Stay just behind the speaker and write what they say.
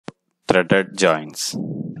threaded joints.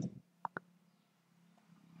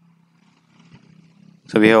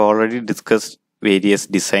 So we have already discussed various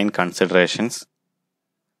design considerations,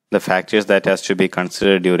 the factors that has to be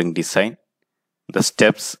considered during design, the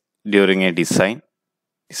steps during a design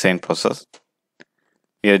process.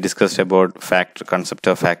 We have discussed about concept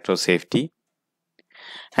of factor of safety,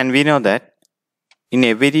 and we know that in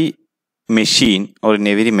every machine or in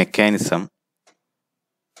every mechanism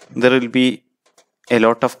there will be a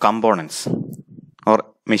lot of components or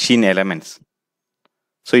machine elements.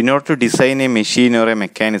 So in order to design a machine or a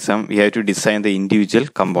mechanism, we have to design the individual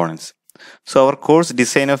components. So our course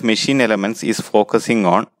design of machine elements is focusing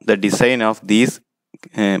on the design of these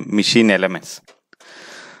machine elements.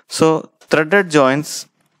 So threaded joints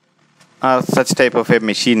are such type of a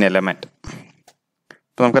machine element.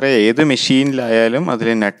 ഇപ്പോൾ നമുക്കറിയാം ഏത് മെഷീനിലായാലും അതിൽ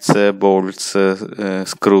nuts, bolts,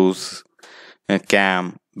 screws, cam,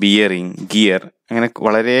 bearing, gear അങ്ങനെ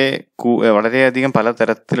വളരെയധികം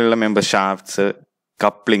പലതരത്തിലുള്ള shafts,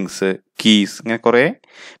 couplings, keys, ഇങ്ങനെ കുറേ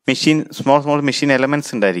small machine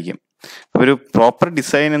elements ഉണ്ടായിരിക്കും. അപ്പോൾ ഒരു പ്രോപ്പർ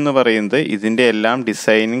ഡിസൈൻ എന്ന് പറയുന്നത് ഇതിൻ്റെ എല്ലാം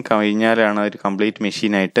ഡിസൈനിങ് കഴിഞ്ഞാലാണ് ഒരു complete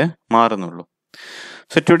മെഷീനായിട്ട് മാറുന്നുള്ളൂ.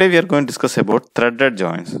 So today we are going to discuss about threaded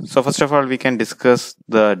joints. So first of all we can discuss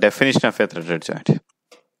the definition of a threaded joint.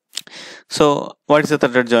 So what is a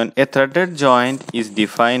threaded joint? A threaded joint is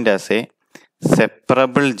defined as a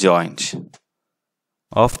separable joint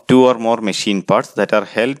of two or more machine parts that are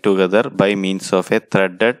held together by means of a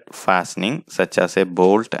threaded fastening such as a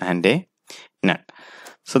bolt and a nut.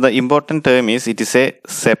 So the important term is it is a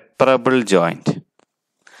separable joint.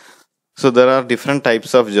 So there are different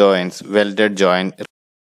types of joints: welded joint,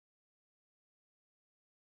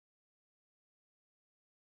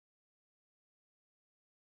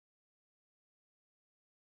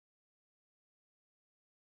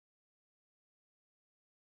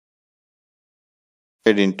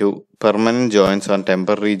 into permanent joints or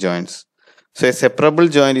temporary joints. So a separable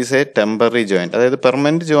joint is a temporary joint. അതായത്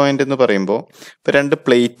permanent joint എന്ന് പറയുമ്പോൾ ഇപ്പോൾ രണ്ട്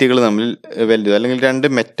പ്ലേറ്റുകൾ തമ്മിൽ weld അല്ലെങ്കിൽ രണ്ട്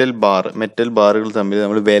metal ബാറുകൾ തമ്മിൽ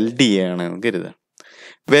നമ്മൾ വെൽഡ് ചെയ്യുകയാണെന്ന് കരുതുക.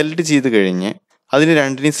 വെൽഡ് ചെയ്ത് കഴിഞ്ഞ് അതിന്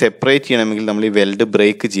രണ്ടിനെയും സെപ്പറേറ്റ് ചെയ്യണമെങ്കിൽ നമ്മൾ ഈ വെൽഡ്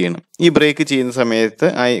ബ്രേക്ക് ചെയ്യണം. ഈ ബ്രേക്ക് ചെയ്യുന്ന സമയത്ത്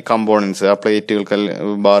ആ കമ്പോണൻസ്, ആ പ്ലേറ്റുകൾക്ക്,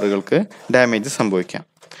 ബാറുകൾക്ക് ഡാമേജ് സംഭവിക്കാം.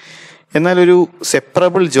 എന്നാൽ ഒരു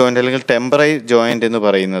സെപ്പറബിൾ ജോയിന്റ് അല്ലെങ്കിൽ ടെമ്പററി ജോയിന്റ് എന്ന്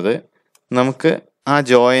പറയുന്നത് നമുക്ക് ആ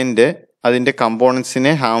ജോയിന്റ് അതിൻ്റെ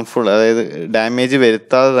കമ്പോണൻസിനെ ഹാംഫുൾ, അതായത് ഡാമേജ്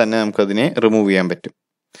വരുത്താതെ തന്നെ നമുക്കതിനെ റിമൂവ് ചെയ്യാൻ പറ്റും.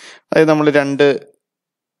 അതായത് നമ്മൾ രണ്ട്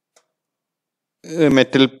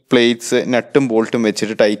മെറ്റൽ പ്ലേറ്റ്സ് നട്ടും ബോൾട്ടും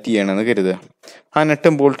വെച്ചിട്ട് ടൈറ്റ് ചെയ്യണമെന്ന് കരുതുക. ആ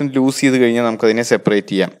നട്ടും ബോൾട്ടും ലൂസ് ചെയ്ത് കഴിഞ്ഞാൽ നമുക്കതിനെ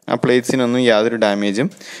സെപ്പറേറ്റ് ചെയ്യാം. ആ പ്ലേറ്റ്സിനൊന്നും യാതൊരു ഡാമേജും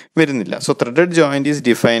വരുന്നില്ല. So threaded joint is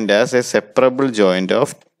defined as A separable joint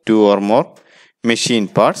of two or more machine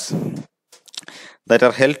parts that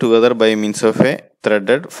are held together by means of a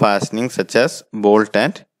threaded fastening such as bolt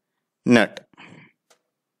and nut.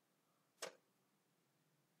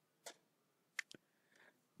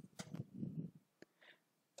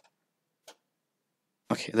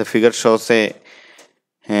 Okay, the figure shows a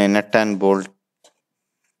nut and bolt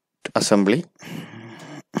assembly.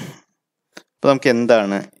 അപ്പോൾ നമുക്ക്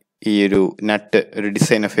എന്താണ് ഈ ഒരു നട്ട്, ഒരു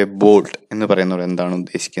design of A bolt എന്ന് പറയുന്നത് എന്താണ്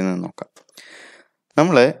ഉദ്ദേശിക്കുന്നത് നോക്കാം.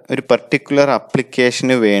 നമ്മൾ ഒരു പർട്ടിക്കുലർ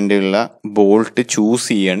ആപ്ലിക്കേഷന് വേണ്ടിയുള്ള ബോൾട്ട് ചൂസ്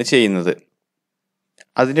ചെയ്യുകയാണ് ചെയ്യുന്നത്.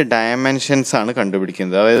 അതിൻ്റെ ഡയമെൻഷൻസ് ആണ്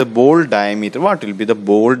കണ്ടുപിടിക്കുന്നത്. അതായത് ball diameter, what will be the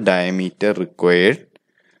ball diameter required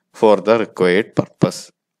for the required purpose.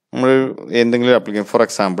 നമ്മൾ എന്തെങ്കിലും ആപ്ലിക്കേഷൻ, ഫോർ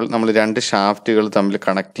എക്സാമ്പിൾ നമ്മൾ രണ്ട് ഷാഫ്റ്റുകൾ തമ്മിൽ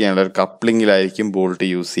കണക്ട് ചെയ്യാനുള്ള ഒരു കപ്ലിങ്ങിലായിരിക്കും ബോൾട്ട്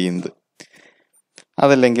യൂസ് ചെയ്യുന്നത്.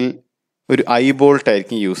 അതല്ലെങ്കിൽ ഒരു ഐ ബോൾട്ട്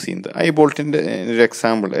ആയിരിക്കും യൂസ് ചെയ്യുന്നത്. ഐ ബോൾട്ടിൻ്റെ ഒരു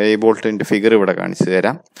എക്സാമ്പിൾ, ഐ ബോൾട്ടിൻ്റെ ഫിഗർ ഇവിടെ കാണിച്ചു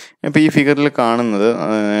തരാം. അപ്പോൾ ഈ ഫിഗറിൽ കാണുന്നത്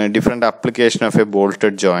different application of A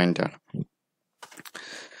bolted joint ആണ്.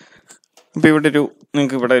 അപ്പോൾ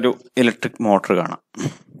നിങ്ങൾക്ക് ഇവിടെ ഒരു ഇലക്ട്രിക് മോട്ടർ കാണാം.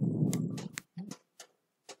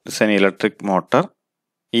 Electric motor.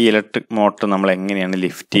 ഈ ഇലക്ട്രിക് മോട്ടർ നമ്മൾ എങ്ങനെയാണ്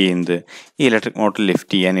ലിഫ്റ്റ് ചെയ്യുന്നത്? ഈ ഇലക്ട്രിക് മോട്ടർ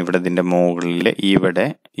ലിഫ്റ്റ് ചെയ്യാൻ ഇവിടെ ഇതിൻ്റെ മുകളിൽ ഇവിടെ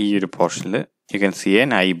ഈ ഒരു പോർഷനിൽ you can see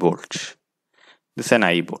N I bolt. This N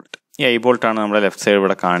I bolt. ഈ ഐ ബോൾട്ടാണ് നമ്മുടെ ലെഫ്റ്റ് സൈഡ്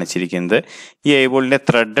ഇവിടെ കാണിച്ചിരിക്കുന്നത്. ഈ ഐ ബോൾട്ടിൻ്റെ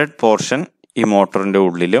ത്രെഡഡ് പോർഷൻ ഈ മോട്ടറിൻ്റെ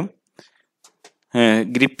ഉള്ളിലും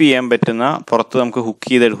ഗ്രിപ്പ് ചെയ്യാൻ പറ്റുന്ന പുറത്ത് നമുക്ക്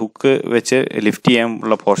ഹുക്ക് വെച്ച് ലിഫ്റ്റ്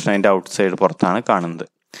ചെയ്യാനുള്ള പോർഷൻ അതിൻ്റെ ഔട്ട് സൈഡ് പുറത്താണ് കാണുന്നത്.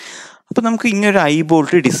 അപ്പോൾ നമുക്ക് ഇങ്ങനൊരു ഐ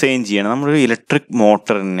ബോൾട്ട് ഡിസൈൻ ചെയ്യണം. നമ്മളൊരു ഇലക്ട്രിക്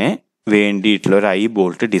മോട്ടറിന് വേണ്ടിയിട്ടുള്ള ഒരു ഐ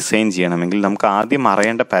ബോൾട്ട് ഡിസൈൻ ചെയ്യണമെങ്കിൽ നമുക്ക് ആദ്യം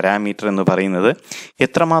അറിയേണ്ട പാരാമീറ്റർ എന്ന് പറയുന്നത്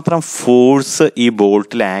എത്രമാത്രം ഫോഴ്സ് ഈ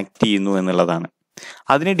ബോൾട്ടിൽ ആക്ട് ചെയ്യുന്നു എന്നുള്ളതാണ്.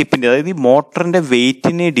 അതിനെ ഡിപ്പെൻഡ് ചെയ്ത്, അതായത് ഈ മോട്ടറിൻ്റെ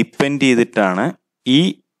വെയിറ്റിനെ ഡിപ്പെൻഡ് ചെയ്തിട്ടാണ് ഈ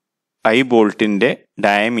ഐ ബോൾട്ടിൻ്റെ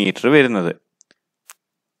ഡയമീറ്റർ വരുന്നത്.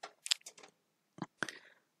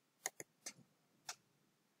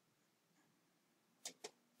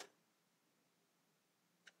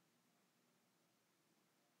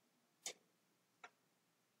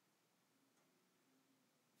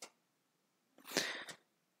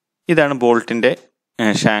 ഇതാണ് ബോൾട്ടിൻ്റെ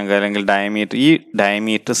ഷാങ്ക് അല്ലെങ്കിൽ ഡയമീറ്റർ. ഈ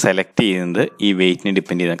ഡയമീറ്റർ സെലക്ട് ചെയ്യുന്നത് ഈ വെയിറ്റിനെ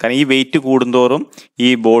ഡിപ്പെൻഡ് ചെയ്യുന്നത്. കാരണം ഈ വെയിറ്റ് കൂടുന്തോറും ഈ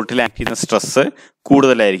ബോൾട്ടിൽ ആക്ട് ചെയ്യുന്ന സ്ട്രെസ്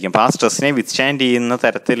കൂടുതലായിരിക്കും. അപ്പോൾ ആ സ്ട്രെസ്സിനെ വിത്ത്സ്റ്റാൻഡ് ചെയ്യുന്ന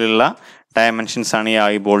തരത്തിലുള്ള ഡയമെൻഷൻസ് ആണ്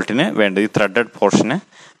ഈ ബോൾട്ടിന് വേണ്ടത്, ഈ ത്രെഡഡ് പോർഷന്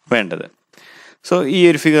വേണ്ടത്. സോ ഈ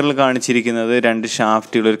ഒരു ഫിഗറിൽ കാണിച്ചിരിക്കുന്നത് 2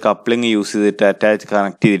 ഷാഫ്റ്റുകൾ ഒരു കപ്ലിംഗ് യൂസ് ചെയ്തിട്ട്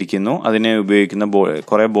കണക്ട് ചെയ്തിരിക്കുന്നു. അതിനെ ഉപയോഗിക്കുന്ന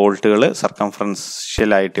കുറേ ബോൾട്ടുകൾ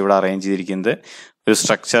സർക്കംഫറൻഷ്യലായിട്ട് ഇവിടെ അറേഞ്ച് ചെയ്തിരിക്കുന്നത്. ഒരു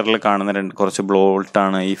സ്ട്രക്ചറിൽ കാണുന്ന കുറച്ച്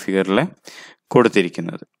ബോൾട്ടാണ് ഈ ഫിഗറിൽ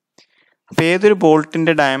കൊടുത്തിരിക്കുന്നത്. അപ്പോൾ ഏതൊരു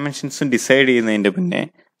ബോൾട്ടിൻ്റെ ഡയമെൻഷൻസും ഡിസൈഡ് ചെയ്യുന്നതിൻ്റെ പിന്നെ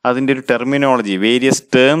അതിൻ്റെ ഒരു ടെർമിനോളജി, വേരിയസ്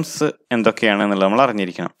ടേംസ് എന്തൊക്കെയാണെന്നുള്ളത് നമ്മൾ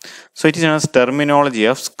അറിഞ്ഞിരിക്കണം. So it is terminology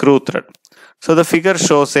of screw thread. So the figure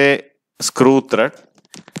shows A screw thread.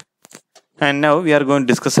 And now we are going to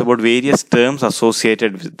discuss about various terms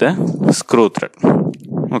associated with the screw thread.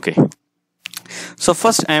 Okay. So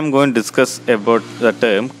first I am going to discuss about the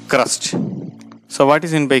term crust. So what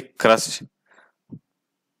is meant by crust?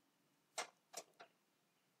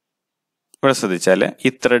 ഇവിടെ ശ്രദ്ധിച്ചാൽ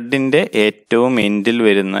ഈ ത്രെഡിൻ്റെ ഏറ്റവും എൻഡിൽ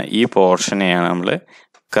വരുന്ന ഈ പോർഷനെയാണ് നമ്മൾ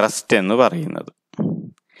crest എന്ന് പറയുന്നത്.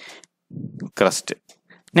 Crest.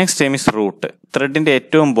 Next time is root. ത്രെഡിൻ്റെ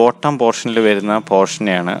ഏറ്റവും ബോട്ടം പോർഷനിൽ വരുന്ന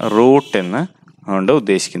പോർഷനെയാണ് റൂട്ട് എന്ന് കൊണ്ട്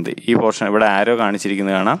ഉദ്ദേശിക്കുന്നത്. ഈ പോർഷൻ ഇവിടെ ആരോ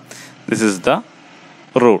കാണിച്ചിരിക്കുന്നത് കാണാം. This is the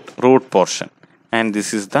root portion and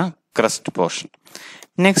this is the crest portion.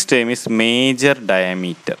 Next time is major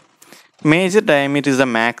diameter. Major diameter is the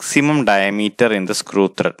maximum diameter in the screw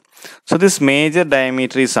thread. So this major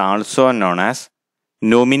diameter is also known as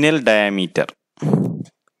nominal diameter.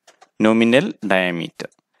 Nominal diameter.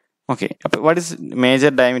 Okay. What is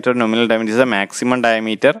major diameter? Nominal diameter is the maximum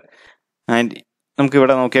diameter. And നമുക്ക്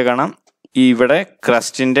ഇവിടെ നോക്കിയാൽ കാണാം, ഇവിടെ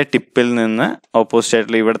ക്രസ്റ്റിൻ്റെ ടിപ്പിൽ നിന്ന് opposite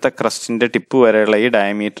ആയിട്ടുള്ള ഇവിടുത്തെ ക്രസ്റ്റിൻ്റെ tip വരെയുള്ള ഈ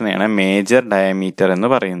ഡയമീറ്ററിനെയാണ് മേജർ ഡയമീറ്റർ എന്ന്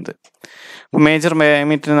പറയുന്നത്. അപ്പോൾ മേജർ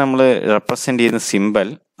ഡയമീറ്റർ നമ്മൾ റെപ്രസെൻ്റ് ചെയ്യുന്ന സിമ്പൽ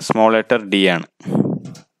സ്മോൾ ലെറ്റർ ഡി ആണ്.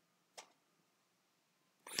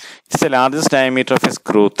 It's the largest diameter of A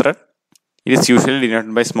screw thread. It is usually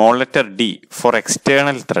denoted by small letter d for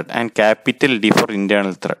external thread and capital D for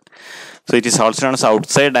internal thread. So it is also known as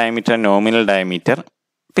outside diameter and nominal diameter.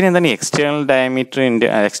 പിന്നെ എന്താണ് external diameter,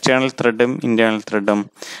 external ത്രെഡും internal ത്രെഡും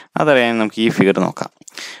അതറിയാൻ നമുക്ക് ഈ figure നോക്കാം.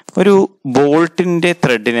 ഒരു ബോൾട്ടിൻ്റെ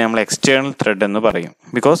ത്രെഡിനെ നമ്മൾ external thread എന്ന് പറയും.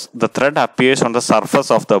 Because the thread appears on the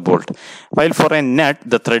surface of the bolt. While four A net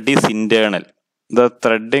the thread is internal. The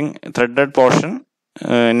threaded portion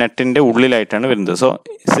നെറ്റിൻ്റെ ഉള്ളിലായിട്ടാണ് വരുന്നത്. So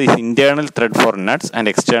it's internal thread for nuts and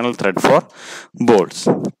external thread for bolts.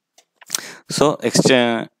 So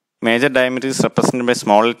major diameter is represented by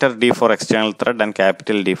small letter d for external thread and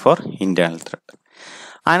capital D for internal thread.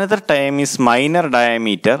 Another term is minor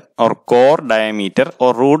diameter or core diameter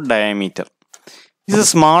or root diameter. This is the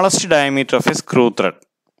smallest diameter of a screw thread.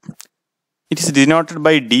 It is denoted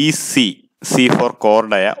by DC, C for core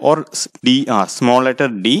dia, or DR, small letter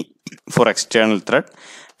d for external thread,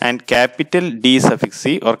 and capital D suffix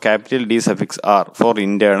C or capital D suffix R for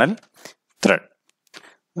internal thread.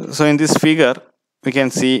 So in this figure we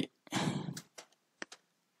can see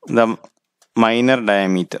the minor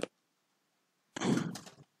diameter.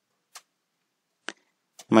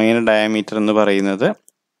 Minor diameter എന്ന് പറയുന്നത്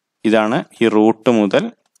ഇതാണ്. ഈ root മുതൽ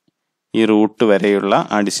ഈ root വരെയുള്ള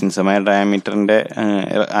ആ distance minor ഡയമീറ്ററിൻ്റെ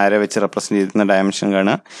ആരെ വെച്ച് റെപ്രസെൻ്റ് ചെയ്യുന്ന ഡയമെൻഷൻ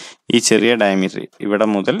കാണുക. ഈ ചെറിയ ഡയമീറ്റർ ഇവിടെ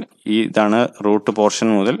മുതൽ ഇതാണ് റൂട്ട് പോർഷൻ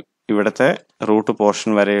മുതൽ ഇവിടുത്തെ റൂട്ട്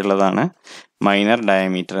പോർഷൻ വരെയുള്ളതാണ് മൈനർ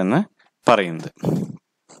ഡയമീറ്റർ എന്ന് പറയുന്നത്.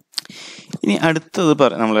 ഇനി അടുത്തത്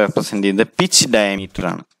നമ്മൾ റെപ്രസെൻ്റ് ചെയ്യുന്നത് പിച്ച് ഡയമീറ്റർ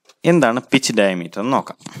ആണ്. എന്താണ് പിച്ച് ഡയമീറ്റർ എന്ന്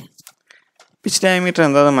നോക്കാം. പിച്ച് ഡയമീറ്റർ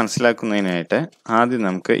എന്താണെന്ന് മനസ്സിലാക്കുന്നതിനായിട്ട് ആദ്യം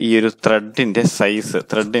നമുക്ക് ഈ ഒരു ത്രെഡിൻ്റെ സൈസ്,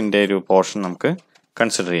 ത്രെഡിൻ്റെ ഒരു പോർഷൻ നമുക്ക്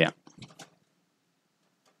കൺസിഡർ ചെയ്യാം.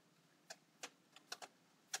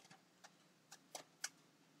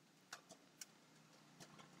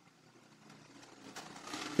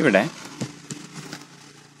 ഇവിടെ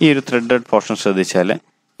ഈ ഒരു ത്രെഡഡ് പോർഷൻ ശ്രദ്ധിച്ചാൽ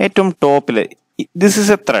ഏറ്റവും ടോപ്പിൽ this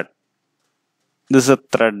is a threat. This a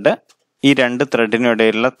threat. ഈ രണ്ട്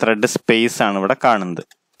ത്രെഡിനിടയിലുള്ള ത്രെഡ് സ്പേസ് ആണ് ഇവിടെ കാണുന്നത്.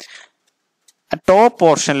 ടോപ്പ്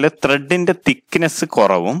പോർഷനിൽ ത്രെഡിന്റെ തിക്നെസ്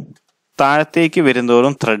കുറവും താഴത്തേക്ക്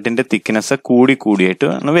വരുന്തോറും ത്രെഡിന്റെ തിക്നെസ്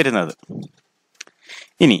കൂടിയായിട്ടാണ് വരുന്നത്.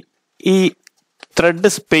 ഇനി ഈ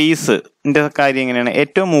ത്രെഡ് സ്പേസിന്റെ കാര്യം എങ്ങനെയാണ്?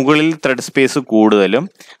 ഏറ്റവും മുകളിൽ ത്രെഡ് സ്പേസ് കൂടുതലും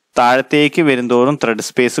താഴത്തേക്ക് വരുന്തോറും ത്രെഡ്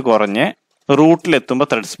സ്പേസ് കുറഞ്ഞ് റൂട്ടിലെത്തുമ്പോൾ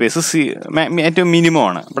ത്രെഡ് സ്പേസ് ഏറ്റവും മിനിമം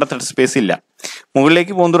ആണ്. ഇവിടെ ത്രെഡ് സ്പേസ് ഇല്ല.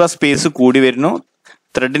 മുകളിലേക്ക് പോകുമ്പോൾ ആ സ്പേസ് കൂടി വരുന്നു,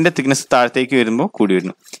 ത്രെഡിന്റെ തിക്നെസ് താഴത്തേക്ക് വരുമ്പോൾ കൂടി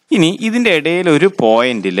വരുന്നു. ഇനി ഇതിന്റെ ഇടയിൽ ഒരു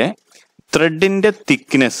പോയിന്റില് ത്രെഡിന്റെ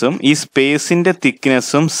തിക്നെസ്സും ഈ സ്പേസിന്റെ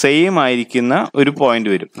തിക്നെസ്സും സെയിം ആയിരിക്കുന്ന ഒരു പോയിന്റ്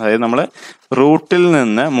വരും. അതായത് നമ്മൾ റൂട്ടിൽ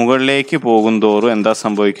നിന്ന് മുകളിലേക്ക് പോകും തോറും എന്താ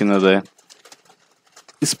സംഭവിക്കുന്നത്?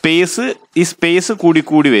 സ്പേസ്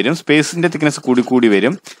കൂടി വരും. സ്പേസിന്റെ തിക്നെസ് കൂടി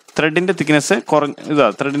വരും. ത്രെഡിന്റെ തിക്നെസ്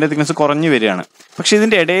കുറഞ്ഞു വരികയാണ്. പക്ഷെ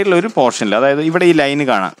ഇതിന്റെ ഇടയിലുള്ള ഒരു പോർഷനിൽ, അതായത് ഇവിടെ ഈ ലൈന്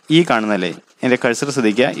കാണാം, ഈ കാണുന്ന ലൈൻ, എൻ്റെ കഴ്സർ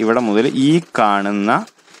ശ്രദ്ധിക്കുക, ഇവിടെ മുതൽ ഈ കാണുന്ന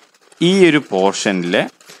ഈ ഒരു പോർഷനിൽ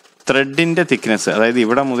ത്രെഡിന്റെ തിക്നെസ്, അതായത്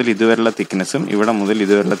ഇവിടെ മുതൽ ഇതുവരെയുള്ള തിക്നെസ്സും ഇവിടെ മുതൽ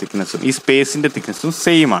ഇതുവരെയുള്ള തിക്നെസ്സും ഈ സ്പേസിന്റെ തിക്നെസ്സും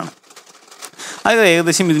സെയിം ആണ്. അത്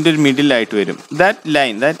ഏകദേശം ഇതിൻ്റെ ഒരു മിഡിലായിട്ട് വരും.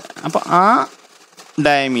 അപ്പോൾ ആ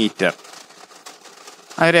ഡയമീറ്റർ,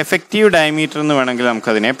 ഒരു എഫക്റ്റീവ് ഡയമീറ്റർ എന്ന് വേണമെങ്കിൽ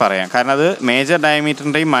നമുക്കതിനെ പറയാം. കാരണം അത് മേജർ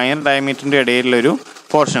ഡയമീറ്ററിൻ്റെയും മൈനർ ഡയമീറ്ററിൻ്റെ ഇടയിലുള്ളൊരു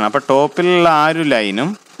പോർഷനാണ്. അപ്പോൾ ടോപ്പിലുള്ള ആ ഒരു ലൈനും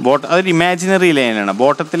അതൊരു ഇമാജിനറി ലൈനാണ്.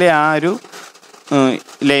 ബോട്ടത്തിലെ ആ ഒരു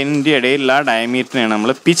ലൈനിൻ്റെ ഇടയിലുള്ള ഡയമീറ്ററിനെയാണ്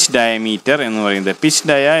നമ്മൾ പിച്ച് ഡയമീറ്റർ എന്ന് പറയുന്നത്. പിച്ച്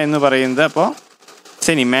ഡയ എന്ന് പറയുന്നത് അപ്പോൾ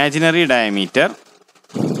it's an imaginary diameter.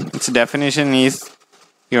 It's definition is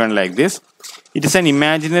given like this. It is an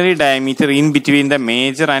imaginary diameter in between the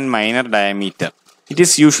major and minor diameter. It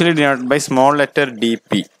is usually denoted by small letter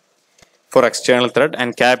dp for external thread and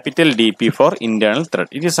capital DP for internal thread.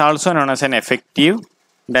 It is also known as an effective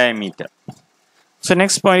diameter. So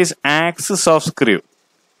next point is axis of screw.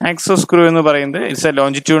 Axis of screw എന്ന് പറയുന്നത് it's a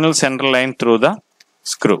longitudinal central line through the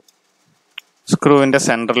screw. സ്ക്രൂവിന്റെ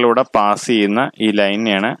സെന്ററിലൂടെ pass ചെയ്യുന്ന ഈ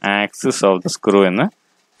ലൈനെയാണ് axis of the screw എന്ന്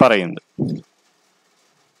പറയുന്നത്.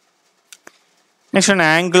 Next one,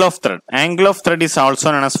 angle of thread. Angle of thread is also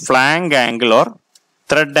known as flank angle or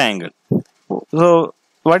thread angle. So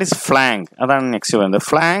what is flank? അതാണ് next പറയുന്നത്.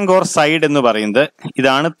 Flank or side എന്ന് പറയുന്നത്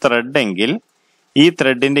ഇതാണ് thread എങ്കിൽ ഈ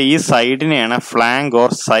ത്രെഡിന്റെ ഈ സൈഡിനെയാണ് ഫ്ലാങ്ക് ഓർ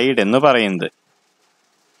സൈഡ് എന്ന് പറയുന്നത്.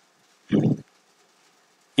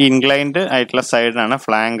 ഇൻക്ലൈൻഡ് ആയിട്ടുള്ള സൈഡിനാണ്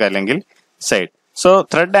ഫ്ലാങ്ക് അല്ലെങ്കിൽ side. So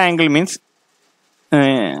thread angle means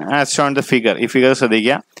as shown the figure. ഈ ഫിഗർ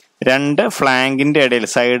ശ്രദ്ധിക്കുക. രണ്ട് ഫ്ലാങ്കിന്റെ ഇടയിൽ,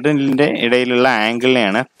 സൈഡിന്റെ ഇടയിലുള്ള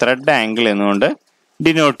ആംഗിളിനെയാണ് ത്രെഡ് ആംഗിൾ എന്നുകൊണ്ട്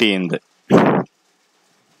ഡിനോട്ട് ചെയ്യുന്നത്.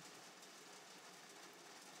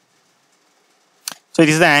 So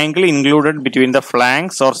it is the angle included between the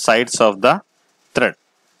flanks or sides of the thread.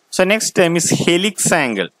 So next term is helix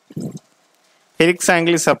angle. Helix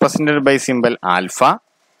angle is represented by symbol alpha.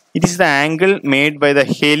 It is the angle made by the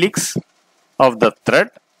helix of the thread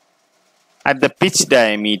at the pitch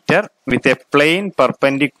diameter with a plane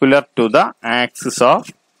perpendicular to the axis of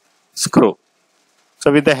screw. So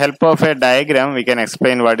with the help of a diagram we can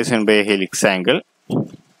explain what is meant by a helix angle.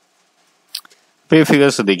 If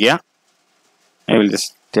figure ശ്രദ്ധിക്കുക, I will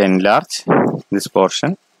just enlarge this portion.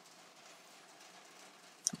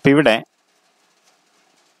 അപ്പോൾ ഇവിടെ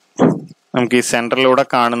നമുക്ക് ഈ സെന്ററിലൂടെ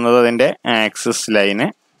കാണുന്നത് അതിന്റെ axis line.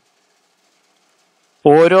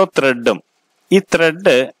 ഓരോ ത്രെഡും, ഈ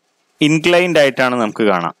thread inclined ആയിട്ടാണ് നമുക്ക്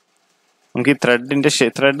കാണാം. നമുക്ക് ഈ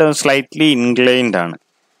ത്രെഡ് സ്ലൈറ്റ്ലി ഇൻക്ലൈൻഡ് ആണ്.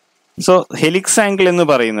 സോ ഹെലിക്സ് ആംഗിൾ എന്ന്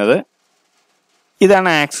പറയുന്നത് ഇതാണ്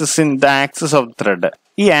ആക്സിസ് ഓഫ് ത്രെഡ്.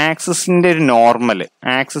 ഈ ആക്സിസിന്റെ ഒരു നോർമൽ,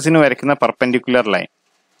 ആക്സിസിന് വരയ്ക്കുന്ന പെർപെൻഡിക്കുലർ ലൈൻ,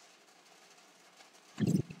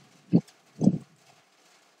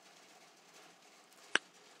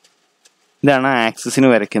 ഇതാണ് ആക്സിസിന്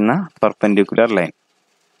വരയ്ക്കുന്ന പെർപെൻഡിക്കുലർ ലൈൻ.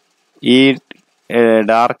 ഈ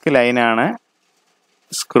ഡാർക്ക് ലൈനാണ്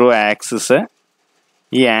സ്ക്രൂ ആക്സിസ്.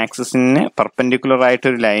 ഈ ആക്സിസിന് പെർപെൻഡിക്കുലർ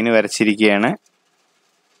ആയിട്ടൊരു ലൈന് വരച്ചിരിക്കുകയാണ്.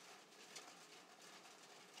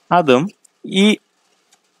 അതും ഈ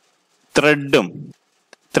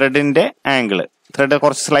ത്രെഡിന്റെ ആംഗിള്, ത്രെഡ്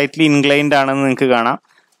കുറച്ച് സ്ലൈറ്റ്ലി ഇൻക്ലൈൻഡ് ആണെന്ന് നിങ്ങൾക്ക് കാണാം.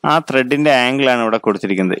 ആ ത്രെഡിന്റെ ആംഗിളാണ് ഇവിടെ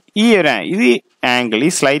കൊടുത്തിരിക്കുന്നത്. ഈ ആംഗിൾ, ഈ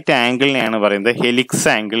സ്ലൈറ്റ് ആംഗിളിനെയാണ് പറയുന്നത് ഹെലിക്സ്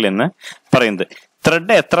ആംഗിൾ എന്ന് പറയുന്നത്.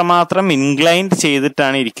 ത്രെഡ് എത്രമാത്രം ഇൻക്ലൈൻഡ്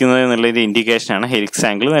ചെയ്തിട്ടാണ് ഇരിക്കുന്നത് എന്നുള്ളതിന്റെ ഇൻഡിക്കേഷൻ ആണ് ഹെലിക്സ്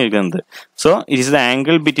ആംഗിൾ നൽകുന്നത്. So it is the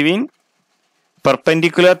angle between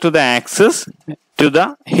perpendicular to the axis to the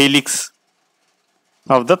helix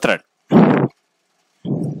of the thread.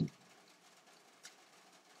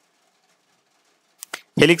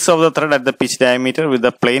 Helix of the thread at the pitch diameter with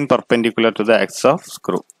the plane perpendicular to the axis of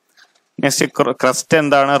screw. Next, crust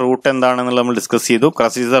എന്താണ്, root എന്താണെന്നുള്ളത് നമ്മൾ discuss ചെയ്തു.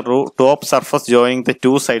 Crust is the top surface joining the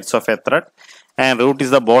two sides of a thread, and root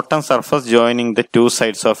is the bottom surface joining the two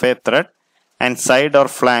sides of a thread, and side or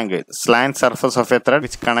flank, slant surface of a thread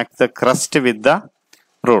which connects the crust with the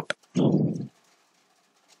root.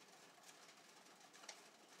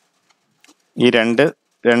 ഈ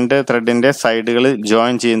രണ്ട് ത്രെഡിന്റെ സൈഡുകൾ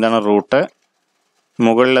join ചെയ്യുന്നതാണ് root.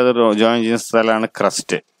 മുകളിൽ അത് join ചെയ്യുന്ന സ്ഥലമാണ്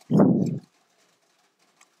crest.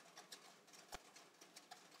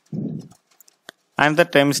 And the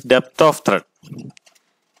term is depth of thread.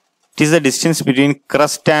 It is the distance between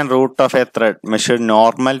crust and root of a thread measured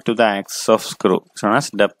normal to the axis of screw, known as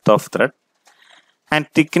depth of thread. And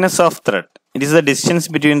thickness of thread. It is the distance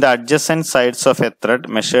between the adjacent sides of a thread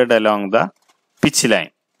measured along the pitch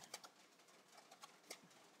line.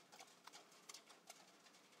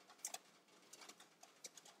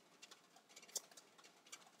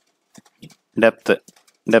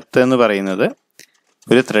 Depth എന്ന് പറയുന്നത്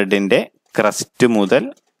ഒരു ത്രെഡിന്റെ crest മുതൽ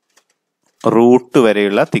root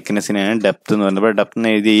വരെയുള്ള തിക്നെസ്സിനെയാണ് depth എന്ന് പറയുന്നത്. Depth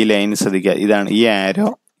എന്ന് എഴുതിയ ഈ ലൈൻ ശ്രദ്ധിക്കുക, ഇതാണ് ഈ ആരോ,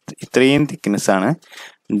 ഇത്രയും തിക്നെസ് ആണ്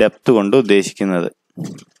ഡെപ്ത് കൊണ്ട് ഉദ്ദേശിക്കുന്നത്.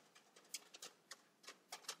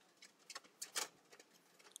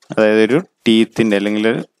 അതായത് ഒരു ടീത്തിന്റെ അല്ലെങ്കിൽ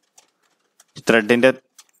ഒരു ത്രെഡിന്റെ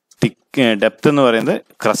ഡെപ്ത് എന്ന് പറയുന്നത്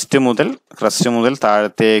ക്രസ്റ്റ് മുതൽ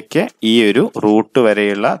താഴത്തേക്ക് ഈ ഒരു റൂട്ട്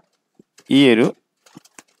വരെയുള്ള ഈ ഒരു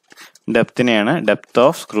ഡെപ്തിനെയാണ് ഡെപ്ത്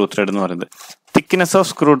ഓഫ് സ്ക്രൂ ത്രെഡ് എന്ന് പറയുന്നത്. തിക്നെസ് ഓഫ്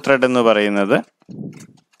സ്ക്രൂ ത്രെഡ് എന്ന് പറയുന്നത്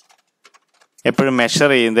എപ്പോഴും മെഷർ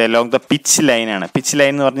ചെയ്യുന്നത് അലോങ് ദ പിച്ച് ലൈൻ ആണ്. പിച്ച്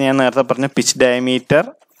ലൈൻ എന്ന് പറഞ്ഞാൽ ഞാൻ നേരത്തെ പറഞ്ഞ പിച്ച് ഡയമീറ്റർ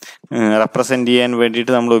റെപ്രസെന്റ് ചെയ്യാൻ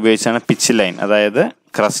വേണ്ടിയിട്ട് നമ്മൾ ഉപയോഗിച്ചാണ് പിച്ച് ലൈൻ. അതായത്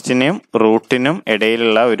ക്രസ്റ്റിനും റൂട്ടിനും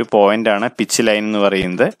ഇടയിലുള്ള ഒരു പോയിന്റ് ആണ് പിച്ച് ലൈൻ എന്ന്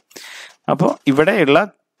പറയുന്നത്. അപ്പോൾ ഇവിടെയുള്ള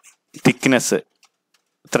തിക്നെസ്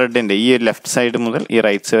ത്രെഡിന്റെ ഈ ഒരു ലെഫ്റ്റ് സൈഡ് മുതൽ ഈ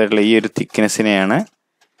റൈറ്റ് സൈഡ് വരെയുള്ള ഈ ഒരു തിക്നെസ്സിനെയാണ്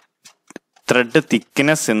ത്രെഡ്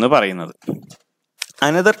തിക്നെസ് എന്ന് പറയുന്നത്.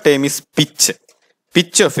 Another term is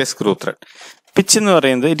pitch of A screw thread. Pitch എന്ന്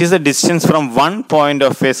പറയുന്നത് it is the distance from one point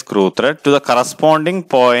of A screw threat to the corresponding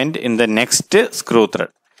point in the next screw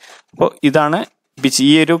thread. അപ്പോൾ ഇതാണ് pitch.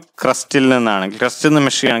 ഈ ഒരു ക്രസ്റ്റിൽ നിന്നാണെങ്കിൽ, crest എന്ന്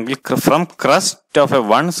measure ചെയ്യുകയാണെങ്കിൽ from crest of A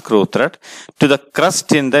one screw threat to the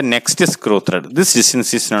crest in the next screw thread, this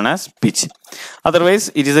distance is known as pitch. Otherwise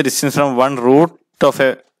it is the distance from one root of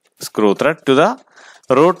A screw threat to the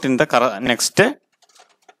root in the next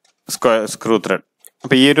screw thread.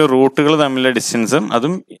 അപ്പൊ ഈ ഒരു റൂട്ടുകൾ തമ്മിലുള്ള ഡിസ്റ്റൻസും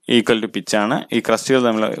അതും equal to പിച്ചാണ്. ഈ ക്രസ്റ്റുകൾ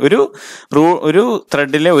തമ്മിലുള്ള ഒരു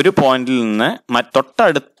ത്രെഡിലെ ഒരു പോയിന്റിൽ നിന്ന്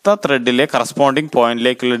തൊട്ടടുത്ത ത്രെഡിലെ കറസ്പോണ്ടിങ്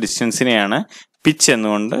പോയിന്റിലേക്കുള്ള ഡിസ്റ്റൻസിനെയാണ് പിച്ച്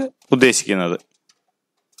എന്നുകൊണ്ട് ഉദ്ദേശിക്കുന്നത്.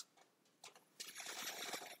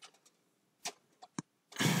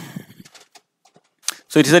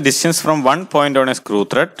 So it is the distance from one point on a screw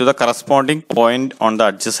thread to the corresponding point on the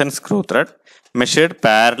adjacent screw thread measured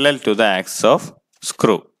parallel to the axis of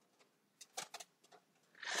screw.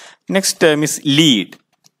 Next term is lead.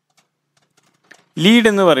 Lead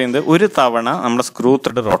എന്ന് പറയുന്നത് ഒരു തവണ നമ്മുടെ screw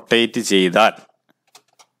thread rotate ചെയ്താൽ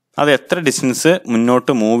അത് എത്ര distance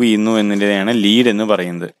മുന്നോട്ട് move ചെയ്യുന്നു എന്നതിനെയാണ് ലീഡ് എന്ന്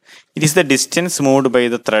പറയുന്നത്. It is the distance moved by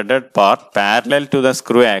the threaded part parallel to the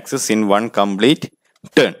screw axis in one complete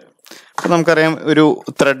turn. അപ്പൊ നമുക്കറിയാം, ഒരു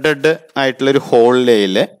ത്രെഡഡ് ആയിട്ടുള്ള ഒരു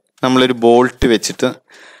ഹോളിൽ നമ്മളൊരു ബോൾട്ട് വെച്ചിട്ട്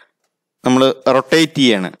നമ്മൾ റൊട്ടേറ്റ്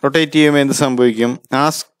ചെയ്യുമ്പോൾ എന്ത് സംഭവിക്കും? ആ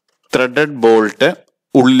ത്രെഡഡ് ബോൾട്ട്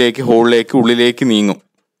ഉള്ളിലേക്ക് നീങ്ങും.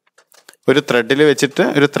 ഒരു ത്രെഡിൽ വെച്ചിട്ട്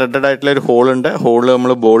ഒരു ത്രെഡഡ് ആയിട്ടുള്ള ഒരു ഹോളുണ്ട്, ഹോള്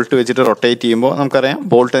നമ്മൾ ബോൾട്ട് വെച്ചിട്ട് റൊട്ടേറ്റ് ചെയ്യുമ്പോൾ നമുക്കറിയാം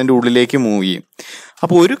ബോൾട്ട് അതിൻ്റെ ഉള്ളിലേക്ക് മൂവ് ചെയ്യും.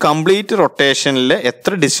 അപ്പോൾ ഒരു കംപ്ലീറ്റ് റൊട്ടേഷനിൽ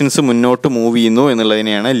എത്ര ഡിസ്റ്റൻസ് മുന്നോട്ട് മൂവ് ചെയ്യുന്നു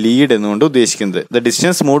എന്നുള്ളതിനെയാണ് ലീഡ് എന്നുകൊണ്ട് ഉദ്ദേശിക്കുന്നത്. The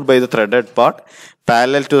distance moved by the threaded part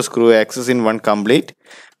parallel to screw axis in one complete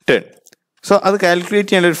turn. So അത് കാൽക്കുലേറ്റ്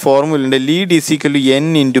ചെയ്യാൻ ഒരു ഫോർമുല ഉണ്ട്. Lead is equal to n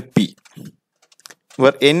into p,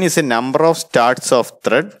 where n is a number of starts of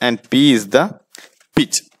thread and p is the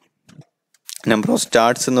pitch. Number of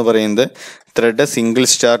starts എന്ന് പറയുന്നത് thread, single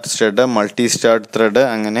start thread, multi start thread,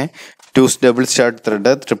 അങ്ങനെ double start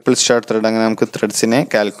thread, triple start thread, അങ്ങനെ നമുക്ക് ത്രെഡ്സിനെ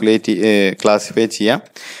classify ചെയ്യാം.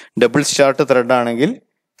 Double start thread ആണെങ്കിൽ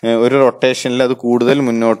ഒരു റൊട്ടേഷനിൽ അത് കൂടുതൽ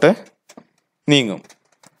മുന്നോട്ട് നീങ്ങും.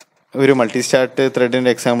 ഒരു മൾട്ടി സ്റ്റാർട്ട്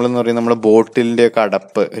ത്രെഡിന്റെ എക്സാമ്പിൾ എന്ന് പറയുന്നത് നമ്മുടെ ബോട്ടിലിന്റെ ഒക്കെ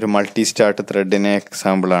അടപ്പ് ഒരു മൾട്ടി സ്റ്റാർട്ട് ത്രെഡിന്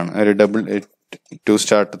എക്സാമ്പിളാണ്. ഒരു ടു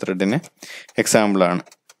സ്റ്റാർട്ട് ത്രെഡിന് എക്സാമ്പിളാണ്.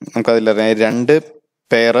 നമുക്കതിലറിയാം 2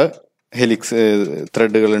 പെയർ ഹെലിക്സ്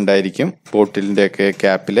ത്രെഡുകൾ ഉണ്ടായിരിക്കും ബോട്ടിലിന്റെ ഒക്കെ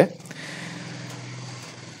ക്യാപ്പില്.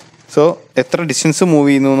 സോ എത്ര ഡിസ്റ്റൻസ് മൂവ്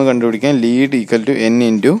ചെയ്യുന്നു എന്ന് കണ്ടുപിടിക്കാൻ lead equal to n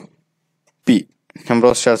into p, number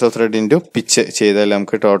of starts of thread into pitch ചെയ്താൽ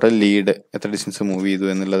നമുക്ക് ടോട്ടൽ ലീഡ് എത്ര ഡിസ്റ്റൻസ് മൂവ് ചെയ്തു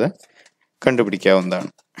എന്നുള്ളത് കണ്ടുപിടിക്കാവുന്നതാണ്.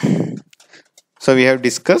 So we have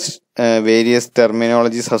discussed various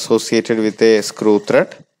terminologies associated with a screw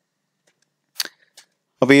thread.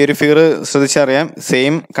 അപ്പോൾ ഈ ഒരു figure ശ്രദ്ധിച്ചറിയാം,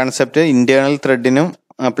 same concept internal ത്രെഡിനും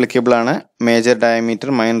applicable ആണ്. Major diameter,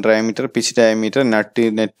 minor diameter, pitch diameter,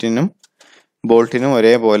 നെറ്റിനും ബോൾട്ടിനും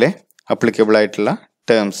ഒരേപോലെ ആപ്ലിക്കബിൾ ആയിട്ടുള്ള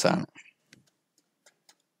ടേംസ് ആണ്.